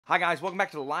Hi guys, welcome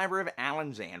back to the Library of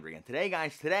Alexandria. And today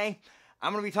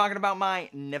I'm going to be talking about my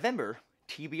November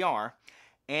TBR,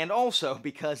 and also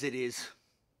because it is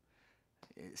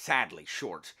sadly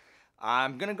short,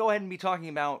 I'm going to go ahead and be talking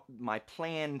about my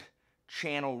planned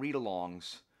channel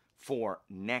read-alongs for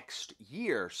next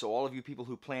year. So all of you people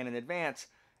who plan in advance,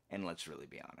 and let's really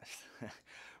be honest,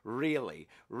 really,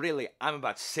 I'm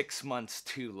about 6 months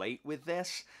too late with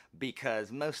this because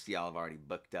most of y'all have already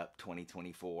booked up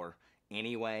 2024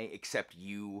 anyway, except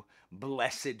you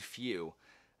blessed few,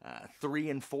 3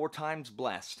 and 4 times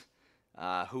blessed,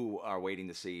 who are waiting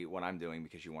to see what I'm doing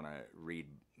because you want to read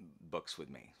books with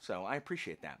me. So I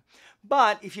appreciate that.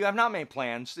 But if you have not made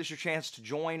plans, this is your chance to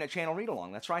join a channel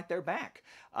read-along. That's right, they're back.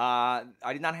 I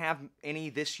did not have any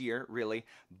this year, really,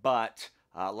 but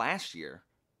last year,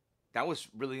 that was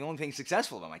really the only thing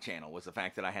successful on my channel, was the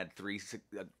fact that I had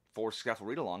 4 successful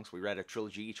read-alongs. We read a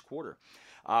trilogy each quarter,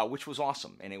 which was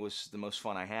awesome, and it was the most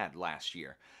fun I had last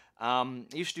year. I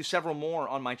used to do several more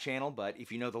on my channel, but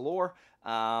if you know the lore,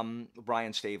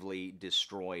 Brian Stavely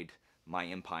destroyed my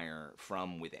empire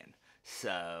from within.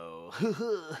 So,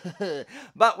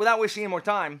 but without wasting any more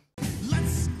time,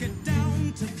 let's get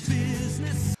down to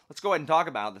business. Let's go ahead and talk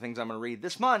about the things I'm going to read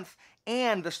this month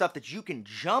and the stuff that you can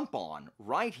jump on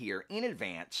right here in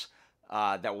advance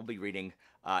that we'll be reading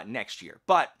next year.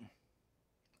 But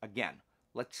again,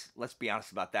 let's be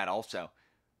honest about that also.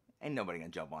 Ain't nobody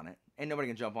gonna jump on it. Ain't nobody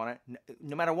gonna jump on it.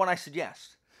 No matter what I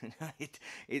suggest.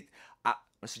 I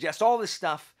suggest all this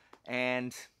stuff,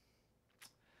 and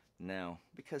no,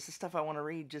 because the stuff I want to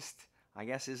read just, I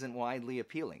guess, isn't widely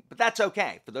appealing. But that's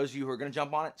okay. For those of you who are gonna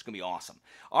jump on it, it's gonna be awesome.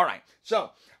 All right.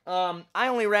 So I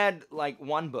only read like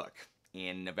 1 book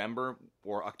in November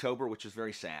or October, which is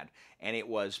very sad. And it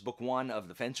was book 1 of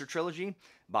the Fencer trilogy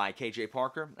by K.J.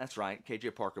 Parker. That's right,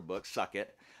 K.J. Parker book, suck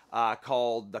it.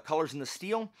 Called The Colors in the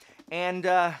Steel. And,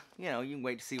 you know, you can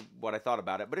wait to see what I thought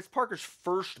about it. But it's Parker's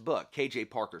first book, K.J.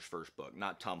 Parker's first book,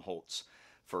 not Tom Holtz's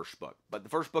first book. But the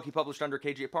first book he published under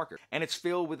K.J. Parker. And it's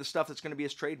filled with the stuff that's going to be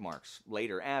his trademarks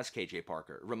later as K.J.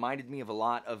 Parker. It reminded me of a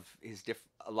lot of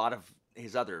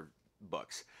his other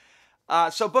books.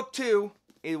 So book 2,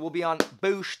 it will be on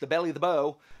Boosh, The Belly of the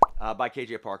Bow, by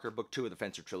K.J. Parker. Book 2 of the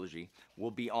Fencer trilogy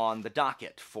will be on the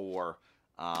docket for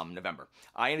November.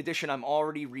 In addition, I'm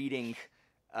already reading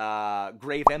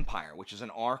Grave Empire, which is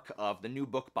an arc of the new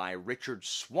book by Richard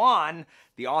Swan,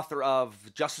 the author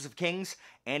of Justice of Kings,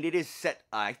 and it is set,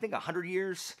 I think, 100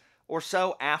 years or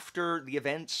so after the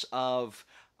events of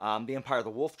the Empire of the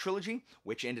Wolf trilogy,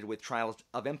 which ended with Trials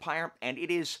of Empire, and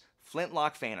it is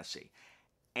flintlock fantasy.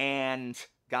 And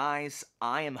guys,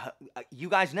 you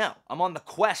guys know, I'm on the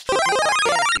quest for flintlock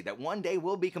fantasy that one day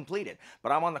will be completed,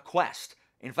 but I'm on the quest.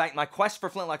 In fact, my quest for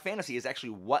flintlock fantasy is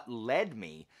actually what led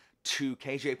me to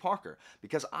K.J. Parker,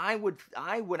 because I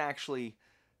would actually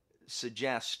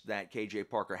suggest that K.J.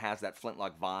 Parker has that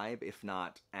flintlock vibe, if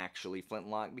not actually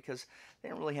flintlock, because they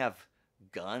don't really have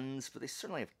guns, but they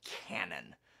certainly have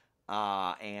cannon.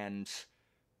 And,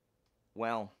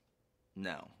 well,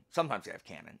 no. Sometimes they have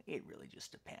cannon. It really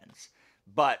just depends.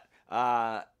 But,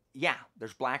 yeah,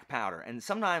 there's black powder, and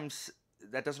sometimes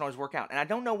that doesn't always work out. And I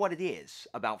don't know what it is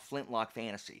about flintlock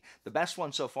fantasy. The best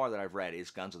one so far that I've read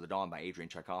is Guns of the Dawn by Adrian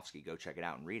Tchaikovsky. Go check it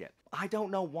out and read it. I don't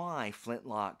know why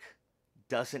flintlock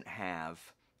doesn't have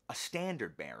a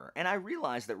standard bearer. And I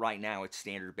realize that right now its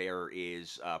standard bearer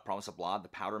is Promise of Blood, the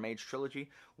Powder Mage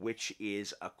trilogy, which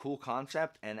is a cool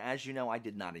concept. And as you know, I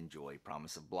did not enjoy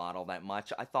Promise of Blood all that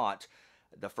much. I thought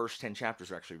the first 10 chapters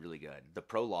are actually really good. The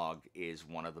prologue is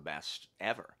one of the best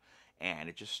ever.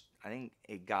 And I think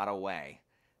it got away.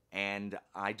 And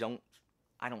I don't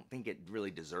think it really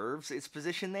deserves its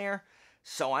position there.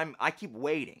 So I keep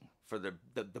waiting for the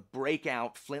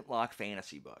breakout flintlock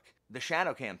fantasy book. The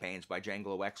Shadow Campaigns by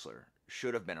Janglo Wexler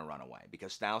should have been a runaway,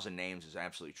 because Thousand Names is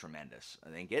absolutely tremendous. I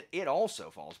think it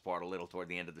also falls apart a little toward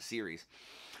the end of the series.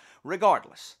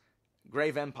 Regardless,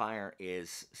 Grave Empire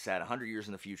is set 100 years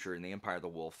in the future in the Empire of the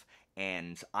Wolf,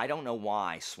 and I don't know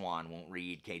why Swan won't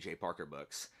read K.J. Parker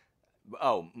books.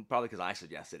 Oh, probably because I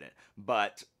suggested it.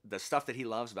 But the stuff that he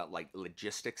loves about, like,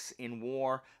 logistics in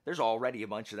war, there's already a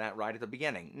bunch of that right at the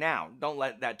beginning. Now, don't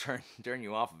let that turn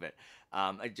you off of it.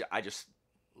 I just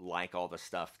like all the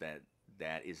stuff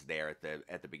that is there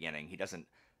at the beginning. He doesn't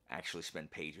actually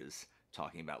spend pages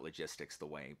talking about logistics the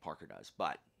way Parker does,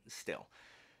 but still.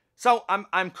 So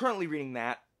I'm currently reading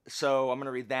that. So I'm going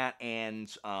to read that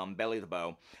and Belly of the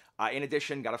Bow. In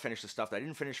addition, got to finish the stuff that I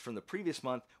didn't finish from the previous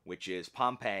month, which is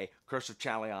Pompeii, Curse of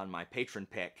Chalion, my patron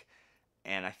pick.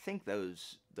 And I think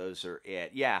those are it.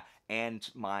 Yeah, and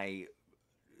my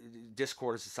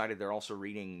Discord has decided they're also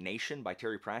reading Nation by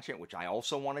Terry Pratchett, which I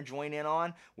also want to join in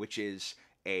on, which is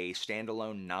a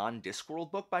standalone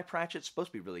non-Discworld book by Pratchett. It's supposed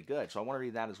to be really good, so I want to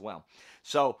read that as well.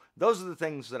 So those are the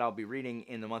things that I'll be reading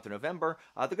in the month of November.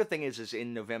 The good thing is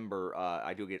in November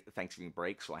I do get a Thanksgiving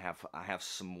break, so I have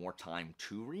some more time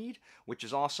to read, which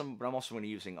is awesome. But I'm also going to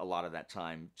be using a lot of that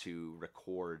time to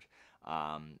record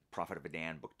Prophet of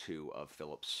Adan, Book 2 of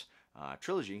Philip's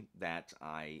trilogy that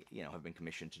I have been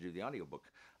commissioned to do the audiobook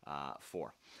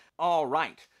for. All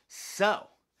right, so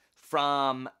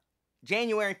from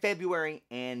January, February,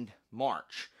 and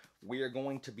March, we are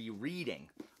going to be reading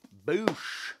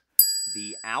Boosh,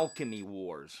 The Alchemy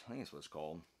Wars. I think that's what it's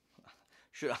called.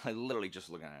 Should I literally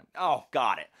just looking at it? Oh,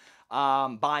 got it.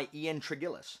 By Ian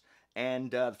Tregillis.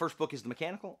 And the first book is The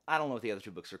Mechanical. I don't know what the other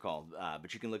two books are called,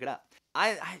 but you can look it up.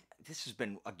 This has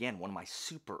been, again, one of my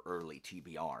super early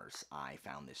TBRs. I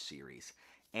found this series.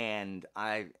 And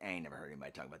I ain't never heard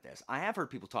anybody talk about this. I have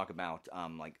heard people talk about,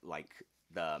 like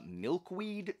the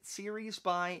Milkweed series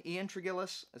by Ian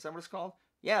Tregillis. Is that what it's called?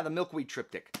 Yeah, the Milkweed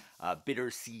Triptych.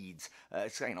 Bitter Seeds.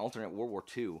 It's like an alternate World War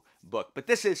II book. But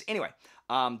this is, anyway,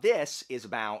 this is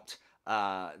about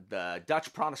the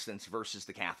Dutch Protestants versus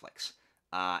the Catholics.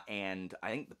 And I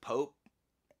think the Pope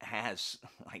has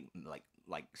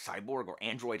like cyborg or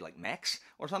android like mechs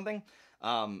or something.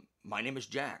 My name is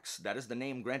Jax. That is the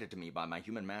name granted to me by my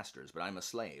human masters, but I'm a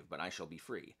slave, but I shall be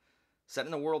free. Set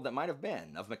in a world that might have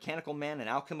been, of mechanical men and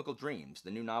alchemical dreams,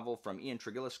 the new novel from Ian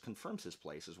Tregillis confirms his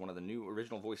place as one of the new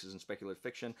original voices in speculative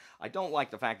fiction. I don't like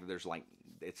the fact that there's like,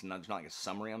 it's not like a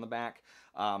summary on the back,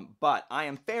 but I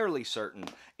am fairly certain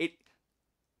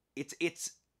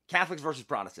it's Catholics versus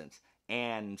Protestants,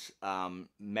 and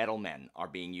metal men are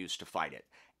being used to fight it.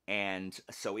 And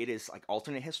so it is like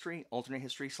alternate history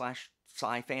slash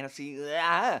sci fantasy.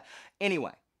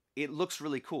 Anyway, it looks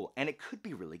really cool, and it could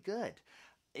be really good.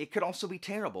 It could also be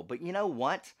terrible, but you know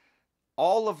what?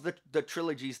 All of the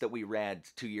trilogies that we read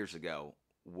 2 years ago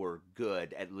were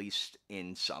good, at least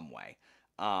in some way.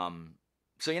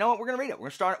 So you know what? We're gonna read it.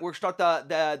 We're gonna start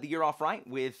the year off right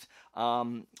with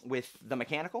The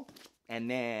Mechanical, and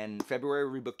then February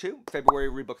read book 2, February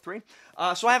read book 3.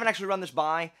 So I haven't actually run this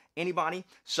by anybody,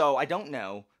 so I don't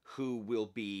know who will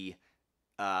be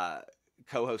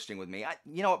co-hosting with me.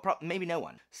 You know what? Maybe no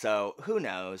one. So who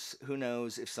knows? Who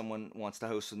knows if someone wants to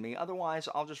host with me? Otherwise,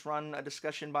 I'll just run a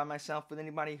discussion by myself with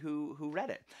anybody who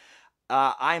read it.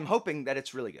 I'm hoping that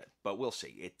it's really good, but we'll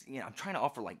see. I'm trying to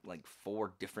offer like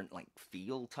 4 different like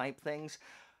feel type things.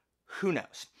 Who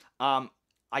knows?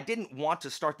 I didn't want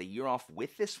to start the year off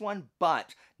with this one,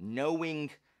 but knowing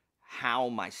how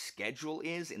my schedule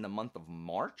is in the month of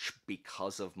March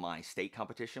because of my state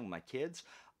competition with my kids,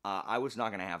 I was not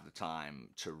going to have the time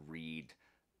to read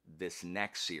this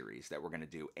next series that we're going to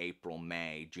do April,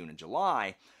 May, June, and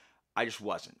July. I just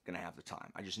wasn't going to have the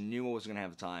time. I just knew I wasn't going to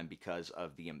have the time because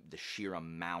of the sheer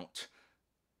amount,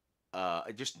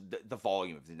 just the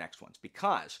volume of the next ones.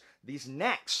 Because these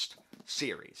next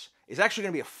series is actually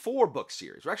going to be a 4-book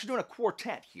series. We're actually doing a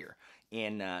quartet here.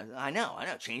 I know,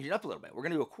 change it up a little bit. We're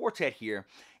going to do a quartet here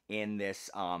in this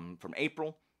from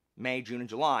April, May, June, and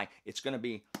July. It's going to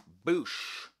be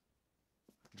Boosh,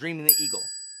 Dreaming the Eagle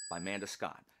by Amanda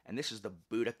Scott. And this is the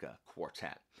Boudica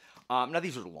Quartet. Now,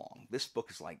 these are long. This book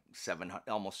is like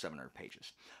almost 700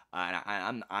 pages.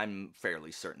 And I'm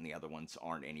fairly certain the other ones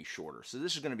aren't any shorter. So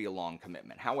this is going to be a long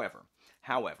commitment. However,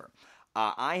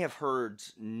 I have heard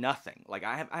nothing. Like,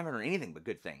 I haven't heard anything but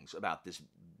good things about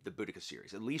the Boudica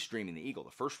series. At least Dreaming the Eagle,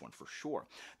 the first one, for sure.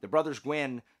 The Brothers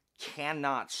Gwyn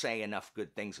cannot say enough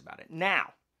good things about it.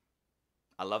 Now,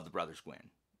 I love the Brothers Gwyn,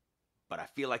 but I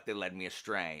feel like they led me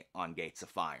astray on Gates of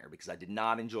Fire, because I did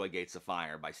not enjoy Gates of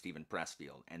Fire by Stephen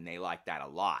Pressfield, and they like that a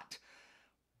lot.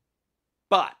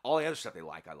 But all the other stuff they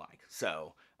like, I like.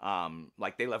 So,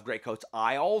 like they love Greycoats,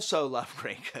 I also love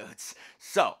Greycoats.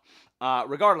 So,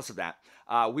 regardless of that,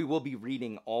 we will be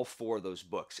reading all 4 of those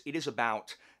books. It is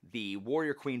about the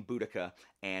warrior queen Boudica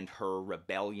and her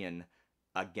rebellion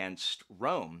against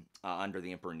Rome under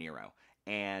the Emperor Nero.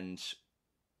 And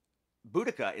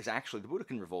Boudica is actually, the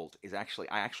Boudican Revolt is actually,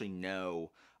 I actually know,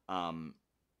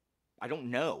 I don't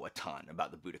know a ton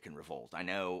about the Boudican Revolt. I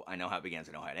know how it begins,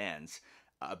 I know how it ends,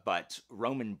 but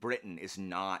Roman Britain is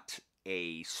not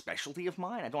a specialty of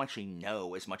mine. I don't actually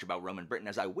know as much about Roman Britain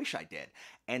as I wish I did.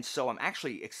 And so I'm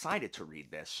actually excited to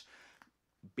read this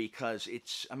because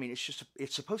it's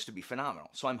supposed to be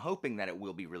phenomenal. So I'm hoping that it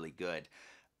will be really good.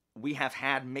 We have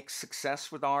had mixed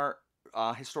success with our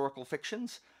historical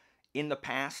fictions. In the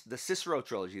past, the Cicero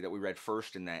trilogy that we read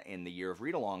first in the year of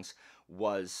Readalongs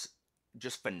was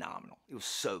just phenomenal. It was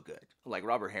so good. Like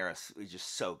Robert Harris was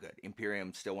just so good.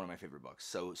 Imperium, still one of my favorite books.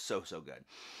 So good.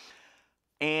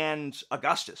 And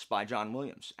Augustus by John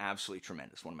Williams, absolutely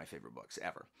tremendous. One of my favorite books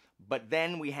ever. But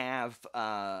then we have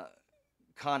Con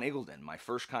Eagledon. My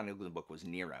first Con Eagledon book was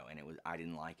Nero, and I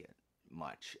didn't like it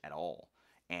much at all.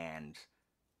 And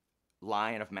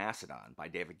Lion of Macedon by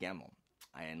David Gemmell,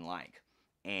 I didn't like.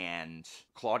 And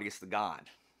Claudius the God,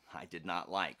 I did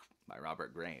not like, by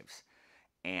Robert Graves.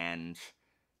 And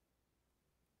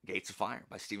Gates of Fire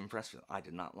by Stephen Pressfield, I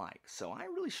did not like. So I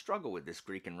really struggle with this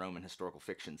Greek and Roman historical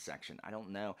fiction section. I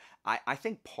don't know. I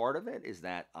think part of it is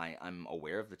that I'm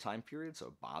aware of the time period, so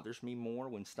it bothers me more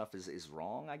when stuff is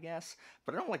wrong, I guess.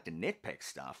 But I don't like to nitpick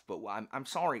stuff. But I'm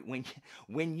sorry,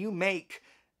 when you make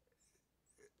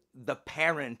the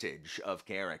parentage of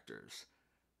characters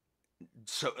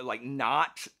so, like,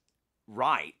 not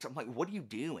right, I'm like, what are you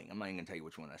doing? I'm not even gonna tell you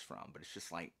which one that's from, but it's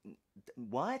just like,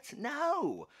 what?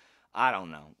 No, I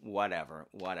don't know. Whatever.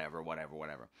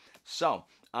 So,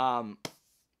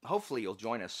 hopefully you'll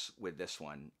join us with this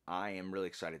one. I am really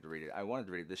excited to read it. I wanted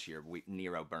to read it this year.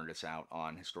 Nero burned us out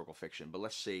on historical fiction, but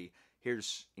let's see.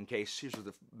 Here's what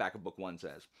the back of book 1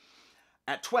 says.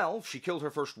 At 12, she killed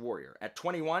her first warrior. At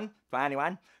 21,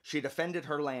 she defended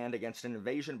her land against an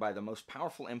invasion by the most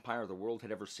powerful empire the world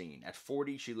had ever seen. At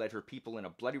 40, she led her people in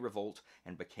a bloody revolt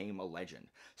and became a legend.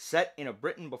 Set in a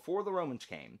Britain before the Romans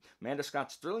came, Amanda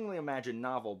Scott's thrillingly imagined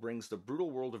novel brings the brutal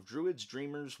world of druids,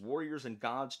 dreamers, warriors, and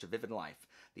gods to vivid life.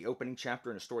 The opening chapter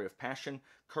in a story of passion,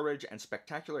 courage, and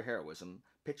spectacular heroism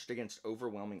pitched against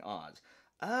overwhelming odds.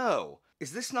 Oh,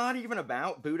 is this not even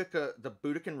about Boudica, the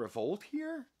Boudiccan revolt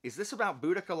here? Is this about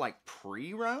Boudica like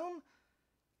pre-Rome?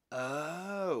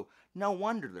 Oh, no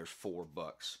wonder there's 4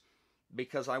 books.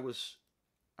 Because I was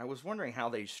wondering how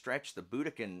they stretched the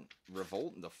Boudiccan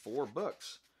revolt into 4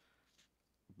 books.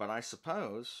 But I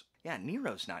suppose, yeah,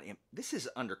 Nero's not in. This is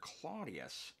under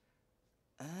Claudius.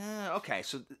 Okay,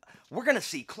 so we're going to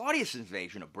see Claudius'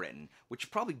 invasion of Britain, which is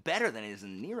probably better than it is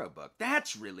in the Nero book.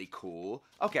 That's really cool.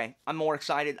 Okay, I'm more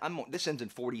excited. This ends in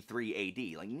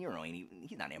 43 AD. Like, Nero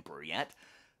he's not emperor yet.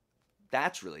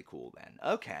 That's really cool then.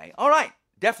 Okay, all right.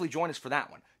 Definitely join us for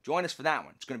that one. It's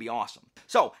going to be awesome.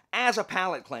 So, as a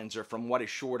palate cleanser from what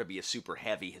is sure to be a super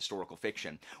heavy historical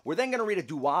fiction, we're then going to read a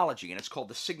duology, and it's called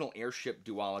the Signal Airship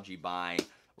Duology by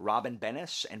Robin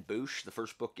Bennis and Bush. The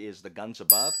first book is The Guns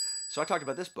Above. So I talked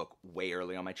about this book way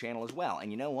early on my channel as well.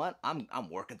 And you know what? I'm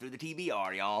working through the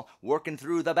TBR, y'all. Working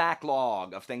through the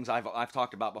backlog of things I've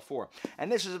talked about before.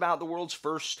 And this is about the world's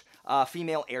first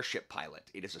female airship pilot.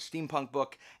 It is a steampunk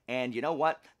book. And you know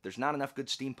what? There's not enough good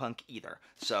steampunk either.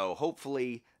 So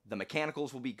hopefully the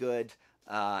mechanicals will be good.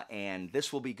 And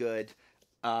this will be good.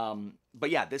 But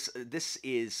yeah, this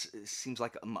seems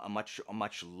like a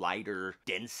much lighter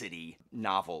density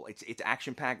novel. It's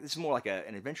action packed. This is more like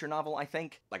an adventure novel, I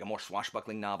think, like a more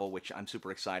swashbuckling novel, which I'm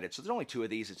super excited. So there's only 2 of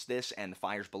these. It's this and The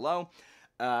Fires Below.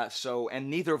 And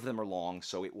neither of them are long,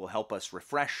 so it will help us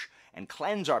refresh and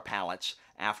cleanse our palates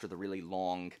after the really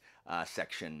long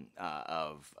section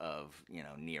of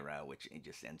Nero, which it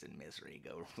just ends in misery.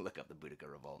 Go look up the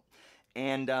Boudica Revolt.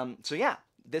 And so yeah,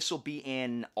 this will be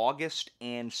in August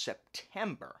and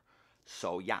September.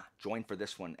 So yeah, join for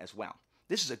this one as well.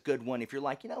 This is a good one if you're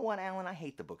like, you know what, Alan, I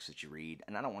hate the books that you read,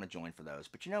 and I don't want to join for those.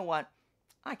 But you know what?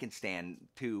 I can stand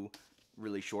 2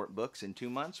 really short books in 2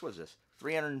 months. What is this?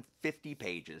 350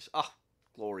 pages. Oh,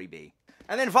 glory be.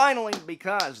 And then finally,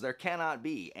 because there cannot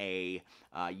be a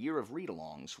year of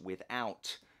read-alongs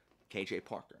without K.J.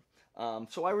 Parker.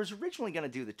 So I was originally going to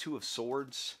do the Two of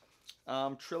Swords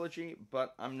trilogy,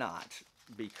 but I'm not,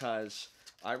 because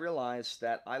I realized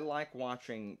that I like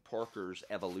watching Parker's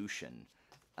evolution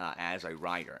as a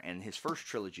writer. And his first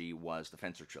trilogy was the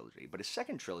Fencer trilogy, but his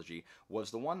second trilogy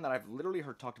was the one that I've literally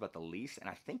heard talked about the least, and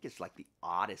I think it's like the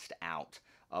oddest out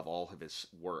of all of his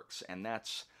works, and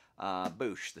that's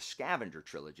Bush, the Scavenger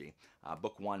trilogy,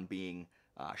 book 1 being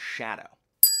Shadow.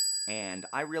 And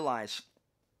I realized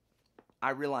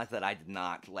that I did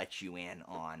not let you in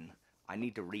on, I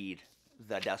need to read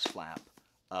the dust flap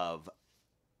of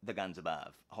The Guns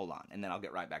Above. Hold on, and then I'll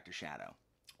get right back to Shadow.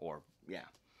 Or, yeah.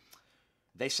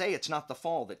 They say it's not the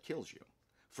fall that kills you.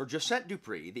 For Josette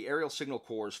Dupree, the Aerial Signal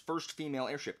Corps' first female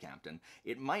airship captain,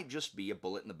 it might just be a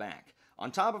bullet in the back.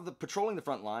 On top of patrolling the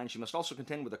front line, she must also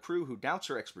contend with a crew who doubts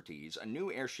her expertise, a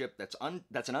new airship that's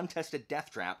an untested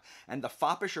death trap, and the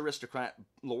foppish aristocrat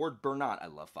Lord Bernat. I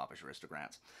love foppish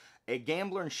aristocrats. A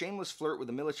gambler and shameless flirt with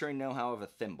the military know-how of a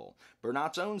thimble.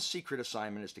 Bernat's own secret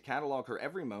assignment is to catalog her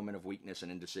every moment of weakness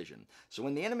and indecision. So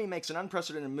when the enemy makes an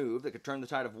unprecedented move that could turn the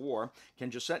tide of war, can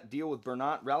Josette deal with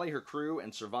Bernat, rally her crew,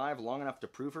 and survive long enough to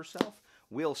prove herself?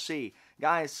 We'll see.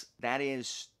 Guys, that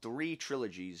is 3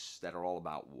 trilogies that are all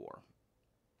about war.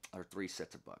 Or 3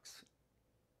 sets of books.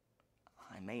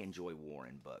 I may enjoy war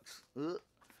in books.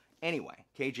 Anyway,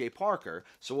 K.J. Parker.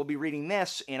 So we'll be reading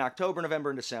this in October,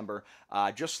 November, and December.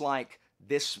 Just like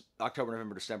this October,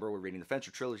 November, December, we're reading the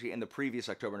Fencer trilogy. And the previous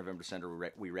October, November,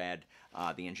 December, we read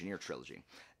the Engineer trilogy.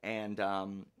 And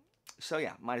so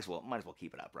yeah, might as well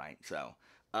keep it up, right? So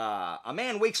a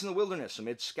man wakes in the wilderness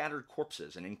amid scattered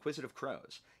corpses and inquisitive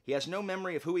crows. He has no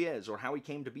memory of who he is or how he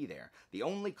came to be there. The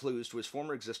only clues to his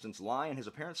former existence lie in his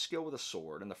apparent skill with a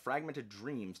sword and the fragmented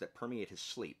dreams that permeate his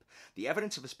sleep. The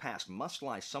evidence of his past must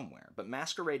lie somewhere, but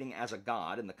masquerading as a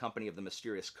god in the company of the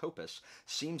mysterious Copus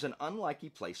seems an unlikely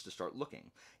place to start looking.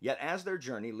 Yet as their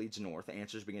journey leads north,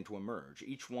 answers begin to emerge.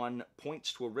 Each one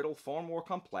points to a riddle far more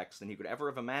complex than he could ever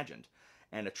have imagined,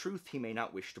 and a truth he may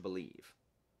not wish to believe.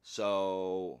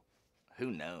 So,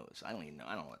 who knows? I don't even know.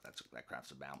 I don't know what that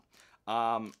crap's about.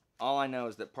 All I know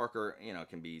is that Parker,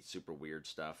 can be super weird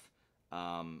stuff,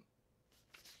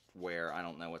 where I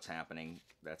don't know what's happening.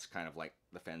 That's kind of like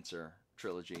the Fencer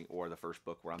trilogy or the first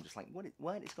book where I'm just like, what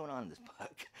is going on in this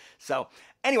book? So,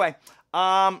 anyway,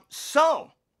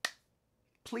 so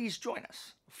please join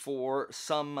us for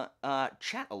some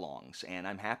chat-alongs, and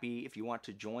I'm happy if you want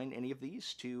to join any of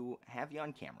these to have you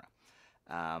on camera.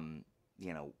 I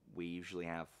usually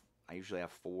have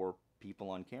 4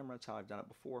 people on camera. That's how I've done it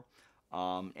before.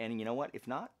 And you know what? If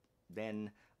not,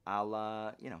 then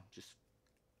I'll, just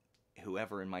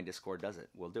whoever in my Discord does it,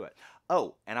 will do it.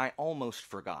 Oh, and I almost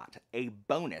forgot. A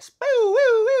bonus. Boo, woo,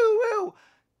 woo, woo!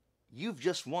 You've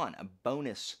just won a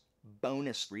bonus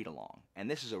read-along. And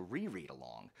this is a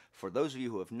reread-along for those of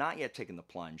you who have not yet taken the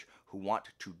plunge, who want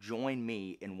to join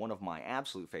me in one of my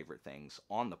absolute favorite things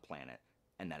on the planet,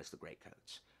 and that is the Great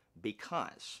Coats.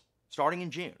 Because starting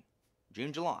in June,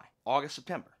 July, August,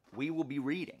 September, we will be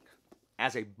reading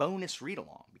as a bonus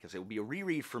read-along, because it will be a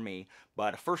reread for me,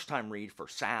 but a first-time read for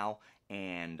Sal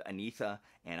and Anitha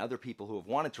and other people who have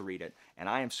wanted to read it, and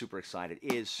I am super excited,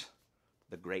 is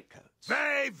The Great Coats.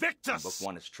 They Victus! Book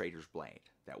 1 is Traitor's Blade,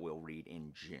 that we'll read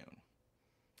in June.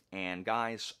 And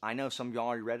guys, I know some of y'all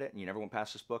already read it, and you never went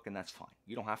past this book, and that's fine.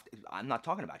 You don't have to, I'm not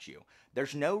talking about you.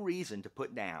 There's no reason to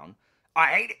put down,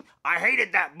 I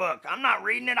hated that book, I'm not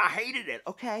reading it, I hated it.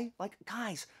 Okay,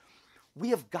 guys, we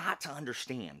have got to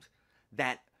understand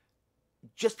that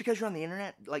just because you're on the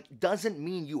internet, doesn't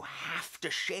mean you have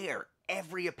to share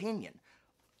every opinion.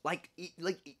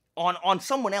 On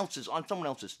someone else's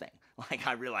thing.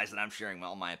 I realize that I'm sharing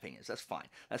all my opinions. That's fine.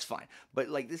 But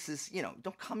this is,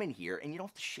 don't come in here and you don't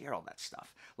have to share all that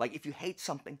stuff. If you hate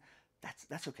something,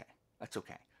 that's okay.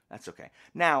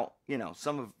 Now,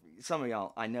 some of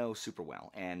y'all I know super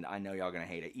well, and I know y'all gonna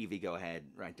hate it. Evie, go ahead,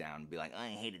 write down, and be like, I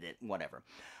hated it, whatever.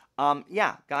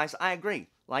 Yeah, guys, I agree.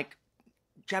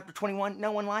 Chapter 21,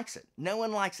 no one likes it. No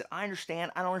one likes it. I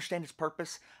understand. I don't understand its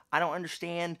purpose. I don't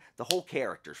understand the whole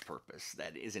character's purpose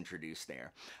that is introduced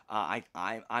there.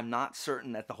 I'm not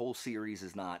certain that the whole series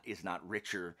is not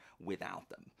richer without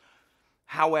them.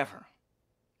 However,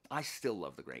 I still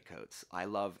love the Great Coats. I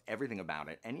love everything about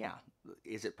it. And yeah,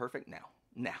 is it perfect?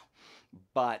 No.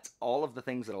 But all of the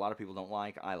things that a lot of people don't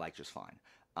like, I like just fine.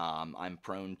 I'm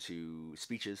prone to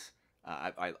speeches.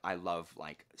 I love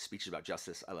speeches about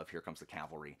justice. I love Here Comes the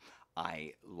Cavalry.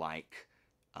 I like,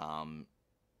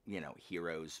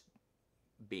 heroes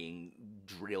being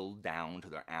drilled down to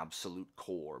their absolute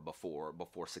core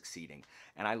before succeeding.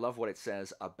 And I love what it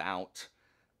says about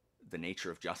the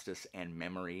nature of justice and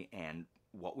memory and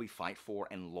what we fight for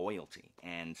and loyalty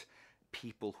and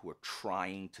people who are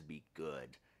trying to be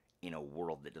good in a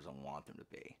world that doesn't want them to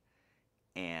be.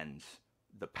 And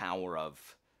the power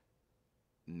of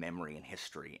memory and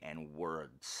history and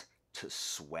words to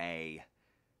sway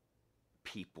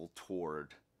people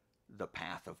toward the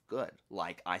path of good,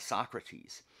 like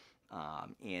Isocrates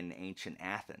in ancient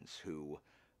Athens, who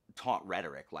taught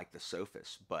rhetoric like the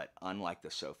sophists, but unlike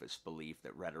the sophists, believed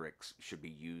that rhetoric should be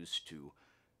used to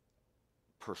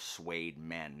persuade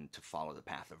men to follow the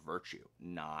path of virtue,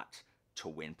 not to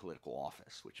win political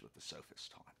office, which is what the sophists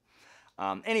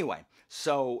taught. Anyway,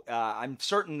 so I'm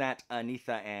certain that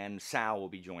Anitha and Sal will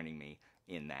be joining me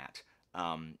in that.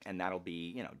 And that'll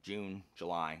be, June,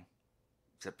 July,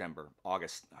 September,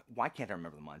 August. Why can't I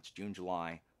remember the months? June,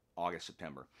 July, August,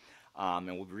 September. And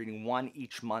we'll be reading one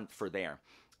each month for there.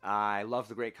 I love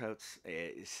The Great Coats.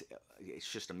 It's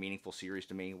just a meaningful series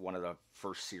to me. One of the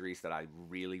first series that I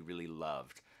really, really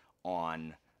loved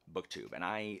on BookTube.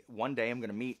 And one day I'm going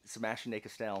to meet Sebastian de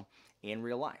Castell in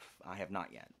real life. I have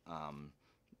not yet.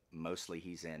 Mostly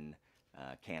he's in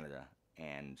Canada,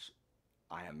 and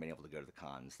I haven't been able to go to the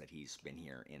cons that he's been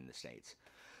here in the States.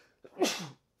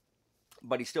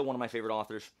 but he's still one of my favorite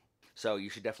authors. So you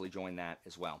should definitely join that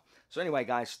as well. So anyway,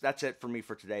 guys, that's it for me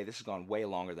for today. This has gone way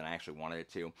longer than I actually wanted it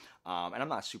to. And I'm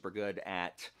not super good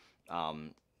at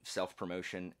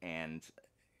self-promotion. And,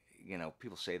 you know,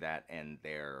 people say that and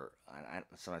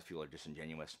sometimes people are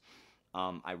disingenuous.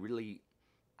 I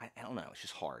don't know. It's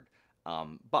just hard.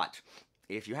 But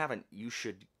if you haven't, you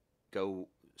should go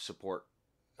support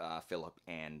Philip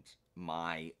and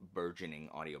my burgeoning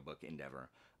audiobook endeavor.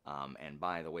 And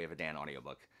buy the Way of a Dan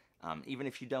audiobook. Even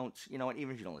if you don't, you know what?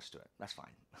 Even if you don't listen to it, that's fine.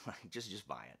 just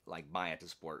buy it. Like, buy it to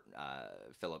support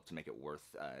Philip, to make it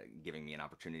worth giving me an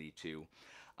opportunity to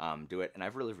do it. And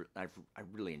I've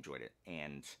really enjoyed it,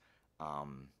 and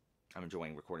I'm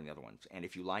enjoying recording the other ones. And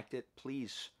if you liked it,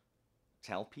 please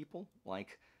tell people. I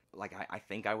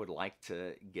think I would like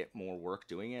to get more work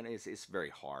doing it. It's very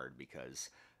hard because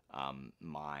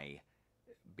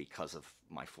because of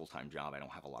my full-time job, I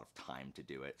don't have a lot of time to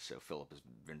do it. So Philip has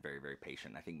been very, very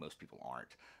patient. I think most people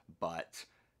aren't, but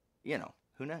you know,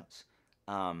 who knows?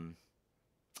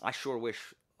 I sure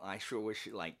wish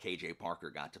like KJ Parker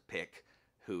got to pick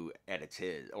who edits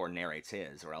his or narrates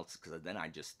his, or else, because then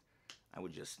I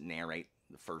would just narrate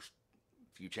the first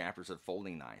few chapters of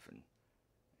Folding Knife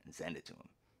and send it to him.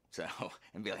 So,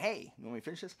 and be like, hey, you want me to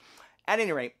finish this? At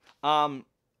any rate, you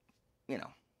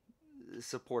know,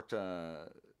 support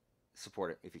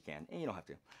it if you can, and you don't have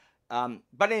to.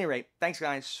 But at any rate, thanks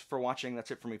guys for watching.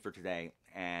 That's it for me for today.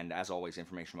 And as always,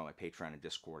 information about my Patreon and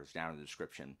Discord is down in the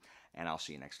description. And I'll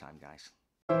see you next time, guys.